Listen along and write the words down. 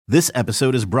This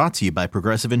episode is brought to you by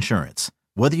Progressive Insurance.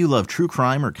 Whether you love true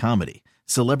crime or comedy,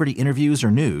 celebrity interviews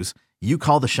or news, you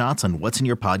call the shots on what's in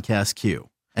your podcast queue.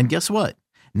 And guess what?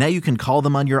 Now you can call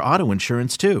them on your auto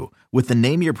insurance too with the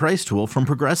Name Your Price tool from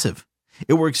Progressive.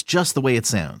 It works just the way it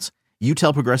sounds. You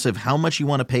tell Progressive how much you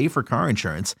want to pay for car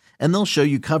insurance, and they'll show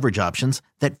you coverage options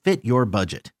that fit your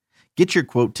budget. Get your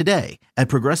quote today at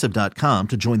Progressive.com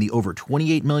to join the over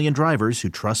 28 million drivers who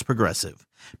trust Progressive.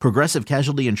 Progressive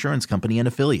Casualty Insurance Company and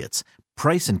Affiliates.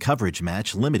 Price and coverage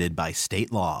match limited by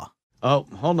state law. Oh,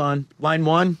 hold on. Line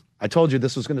one. I told you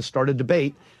this was going to start a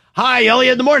debate. Hi,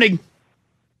 Elliot in the morning.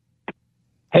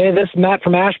 Hey, this is Matt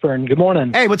from Ashburn. Good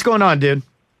morning. Hey, what's going on, dude?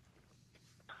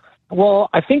 Well,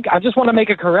 I just want to make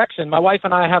a correction. My wife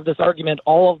and I have this argument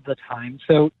all of the time.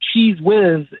 So Cheez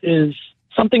Whiz is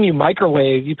something you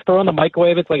microwave. You throw in the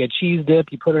microwave. It's like a cheese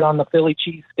dip. You put it on the Philly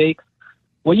cheese steaks.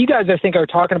 What you guys, I think, are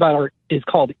talking about is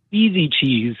called Easy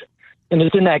Cheese, and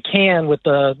it's in that can with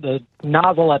the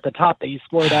nozzle at the top that you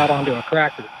squirt out onto a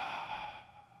cracker.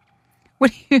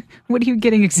 What are you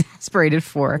getting exasperated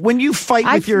for? When you fight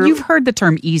with You've heard the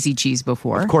term easy cheese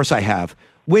before. Of course I have.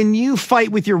 When you fight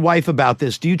with your wife about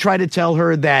this, do you try to tell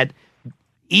her that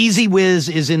Easy Whiz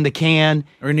is in the can?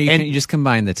 Or no, you just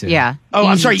combine the two. Yeah. Oh,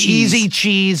 I'm sorry. Cheese. Easy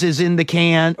Cheese is in the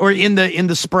can, or in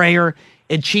the sprayer,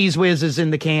 and Cheez Whiz is in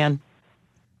the can?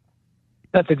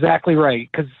 That's exactly right,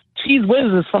 because Cheez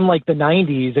Whiz is from like the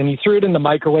 90s, and you threw it in the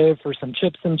microwave for some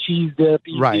chips and cheese dip.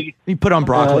 Right. You put on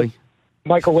broccoli.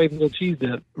 Microwavable cheese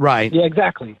dip. Right. Yeah,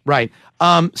 exactly. Right.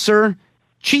 Sir,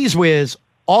 Cheez Whiz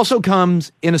also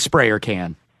comes in a sprayer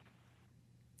can.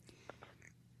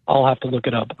 I'll have to look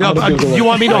it up. No, do you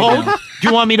want me to hold? Do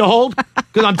you want me to hold?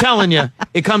 Because I'm telling you,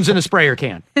 it comes in a sprayer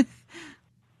can.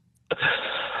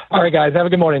 All right, guys. Have a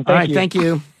good morning. Thank you. Thank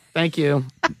you. Thank you.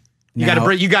 You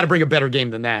got to bring a better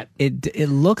game than that. It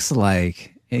looks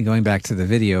like, going back to the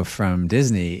video from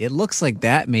Disney, it looks like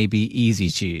that may be Easy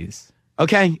Cheese.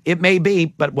 Okay, it may be,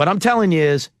 but what I'm telling you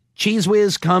is Cheez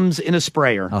Whiz comes in a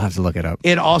sprayer. I'll have to look it up.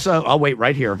 It also, I'll wait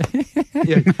right here.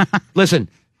 Yeah. Listen,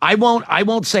 I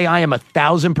won't say I am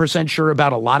 1,000% sure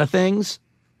about a lot of things.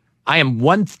 I am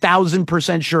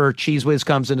 1,000% sure Cheez Whiz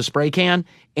comes in a spray can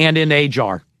and in a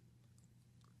jar.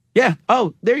 Yeah.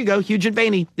 Oh, there you go. Huge and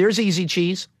veiny. There's Easy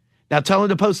Cheese. Now tell him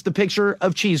to post the picture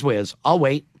of Cheez Whiz. I'll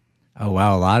wait. Oh,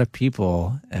 wow. A lot of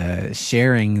people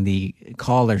sharing the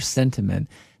caller sentiment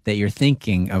that you're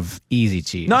thinking of Easy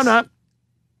Cheese. No, I'm not.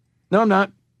 No, I'm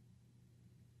not.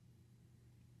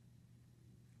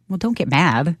 Well, don't get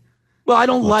mad. Well, I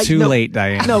don't like... Too late,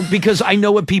 Diane. No, because I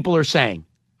know what people are saying.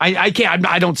 I can't...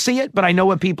 I don't see it, but I know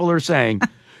what people are saying.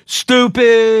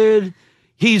 Stupid.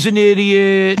 He's an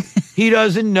idiot. He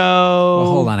doesn't know.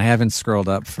 Well, hold on. I haven't scrolled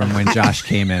up from when Josh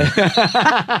came in.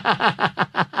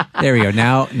 There we go.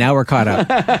 Now we're caught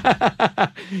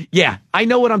up. Yeah, I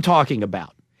know what I'm talking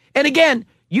about. And again,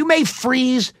 you may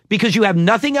freeze because you have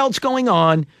nothing else going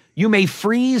on. You may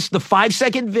freeze the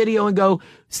 5-second video and go,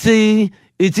 see,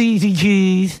 it's Easy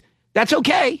Cheese. That's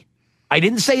okay. I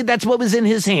didn't say that's what was in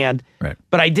his hand, right?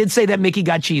 But I did say that Mickey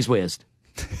got Cheez Whizzed.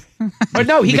 Or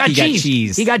no, he got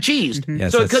cheesed. He got cheesed. Mm-hmm.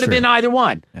 Yes, so it could have been either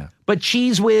one. Yeah. But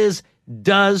Cheez Whiz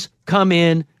does come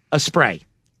in a spray.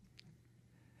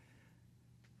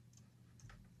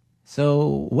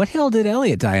 So what hill did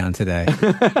Elliot die on today?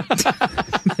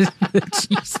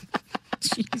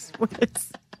 Cheez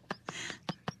Whiz.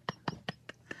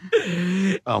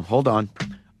 Oh, hold on.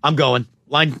 I'm going.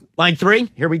 Line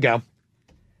 3. Here we go.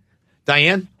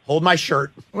 Diane, hold my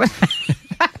shirt.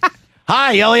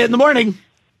 Hi, Elliot in the morning.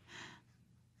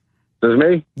 This is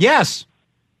me? Yes.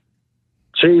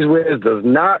 Cheez Whiz does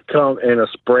not come in a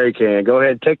spray can. Go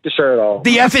ahead, take the shirt off.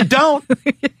 The F it don't.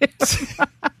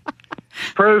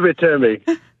 Prove it to me.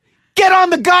 Get on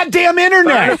the goddamn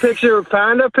internet.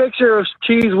 Find a picture of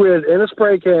Cheez Whiz in a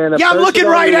spray can. Yeah, I'm looking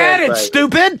right at it,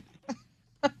 stupid.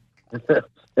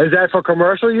 Is that for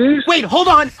commercial use? Wait, hold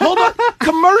on.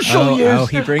 Commercial use. Oh,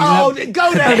 he brings up.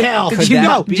 Go to hell.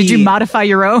 Did you modify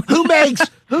your own? Who makes?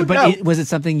 Was it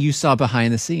something you saw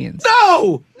behind the scenes?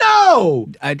 No.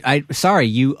 I sorry.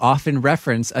 You often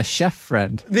reference a chef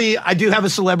friend. I do have a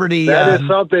celebrity. That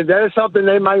is something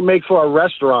they might make for a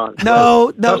restaurant.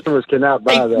 No. Customers cannot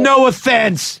buy that. No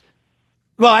offense.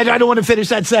 Well, I don't want to finish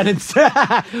that sentence.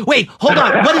 Wait, hold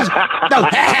on. What is? No.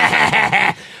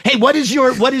 Hey, what is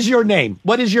your name?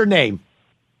 What is your name?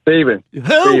 Steven.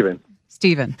 Who?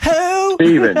 Steven. Who?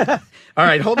 Steven. All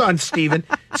right, hold on, Steven.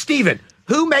 Steven,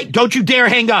 don't you dare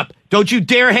hang up. Don't you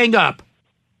dare hang up.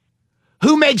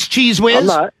 Who makes Cheez Whiz? I'm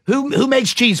not. Who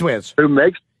makes Cheez Whiz? Who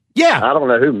makes? Yeah. I don't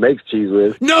know who makes Cheez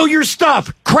Whiz. Know your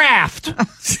stuff. Kraft.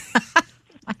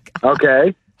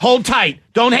 Okay. Hold tight.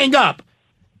 Don't hang up.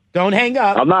 Don't hang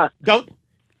up. I'm not. Don't.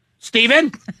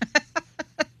 Steven?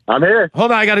 I'm here.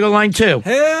 Hold on, I got to go line 2.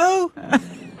 Who?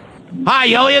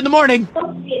 Hi, Elliot in the morning.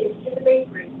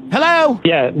 Hello?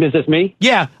 Yeah, is this me?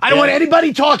 Yeah, I don't want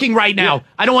anybody talking right now.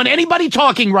 I don't want anybody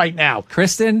talking right now.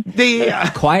 Kristen, The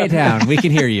quiet down. We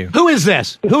can hear you. Who is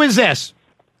this? Who is this?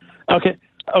 Okay,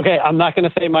 I'm not going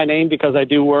to say my name because I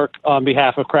do work on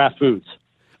behalf of Kraft Foods.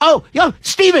 Oh, yo,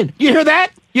 Steven, you hear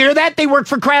that? You hear that? They work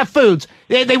for Kraft Foods.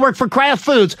 They work for Kraft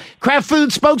Foods. Kraft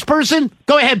Foods spokesperson?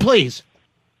 Go ahead, please.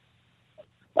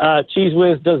 Cheese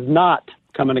Whiz does not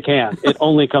come in a can. It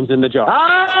only comes in the jar.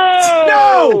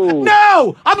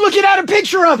 No! I'm looking at a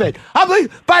picture of it.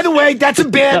 By the way, that's a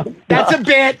bit. That's a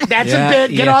bit. That's a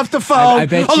bit. Get off the phone. I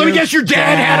bet let me guess your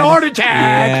dad had a heart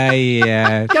attack.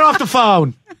 Yeah. Get off the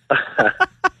phone.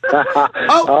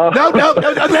 Oh, no.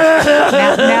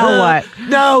 Now what?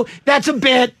 No, that's a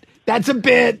bit. That's a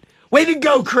bit. Way to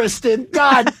go, Kristen.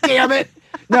 God damn it.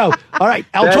 No. All right.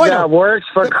 That guy works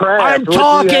for Kraft. I'm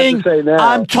What do you have to say now?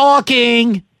 I'm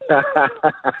talking.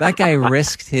 That guy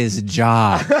risked his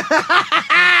job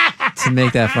to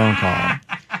make that phone call.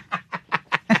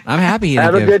 I'm happy he didn't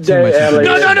Have a give good too much day, Elliot.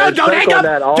 information. No. Don't hang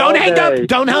up. Don't hang up.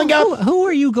 Don't hang up. Who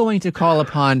are you going to call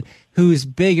upon who's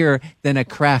bigger than a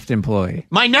Kraft employee?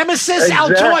 My nemesis,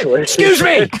 Exactly. Altoido. Excuse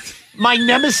me. My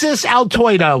nemesis,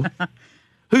 Altoido,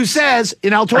 who says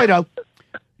in Altoido,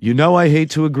 you know I hate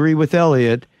to agree with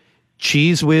Elliot.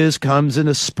 Cheese Whiz comes in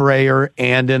a sprayer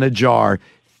and in a jar.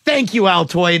 Thank you,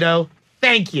 Altoido.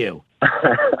 Thank you.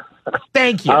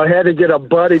 Thank you. I had to get a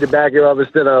buddy to back you up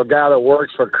instead of a guy that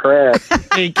works for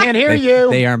Kraft. Hey, can't hear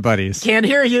you. They aren't buddies. Can't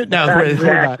hear you. No. We're not.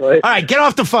 Exactly. All right, get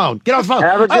off the phone. Get off the phone.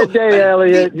 Have a good day,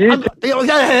 Elliot. You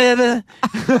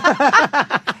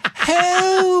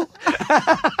Who?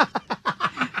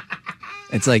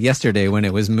 It's like yesterday when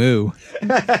it was Moo.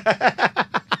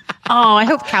 Oh, I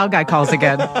hope Cow Guy calls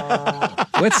again.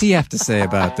 What's he have to say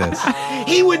about this?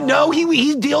 He would know.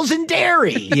 He deals in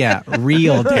dairy. Yeah,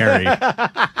 real dairy. All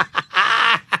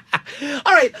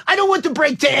right, I don't want the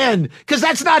break to end because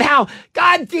that's not how.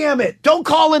 God damn it! Don't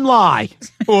call and lie.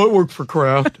 Oh, it worked for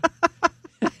Kraft.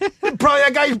 Probably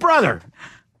that guy's brother.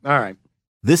 All right.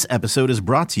 This episode is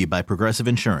brought to you by Progressive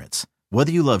Insurance.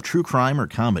 Whether you love true crime or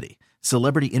comedy,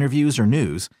 celebrity interviews or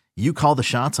news, you call the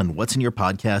shots on what's in your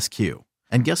podcast queue.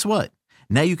 And guess what?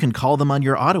 Now you can call them on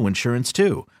your auto insurance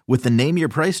too with the Name Your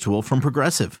Price tool from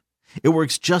Progressive. It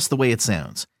works just the way it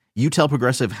sounds. You tell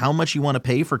Progressive how much you want to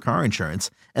pay for car insurance,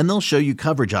 and they'll show you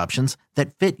coverage options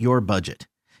that fit your budget.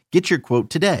 Get your quote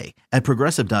today at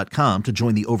Progressive.com to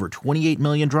join the over 28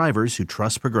 million drivers who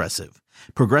trust Progressive.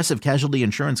 Progressive Casualty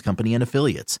Insurance Company and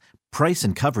Affiliates. Price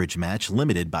and coverage match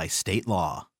limited by state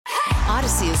law.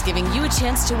 Odyssey is giving you a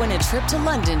chance to win a trip to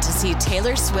London to see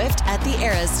Taylor Swift at the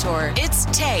Eras Tour. It's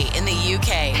Tay in the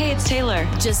UK. Hey, it's Taylor.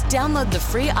 Just download the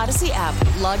free Odyssey app,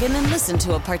 log in and listen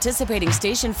to a participating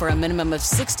station for a minimum of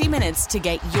 60 minutes to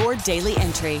get your daily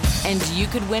entry. And you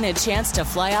could win a chance to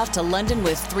fly off to London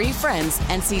with 3 friends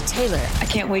and see Taylor. I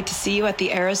can't wait to see you at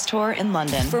the Eras Tour in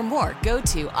London. For more, go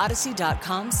to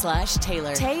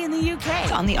odyssey.com/Taylor. Tay in the UK.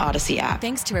 It's on the Odyssey app.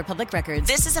 Thanks to Republic Records.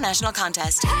 This is a national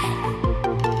contest.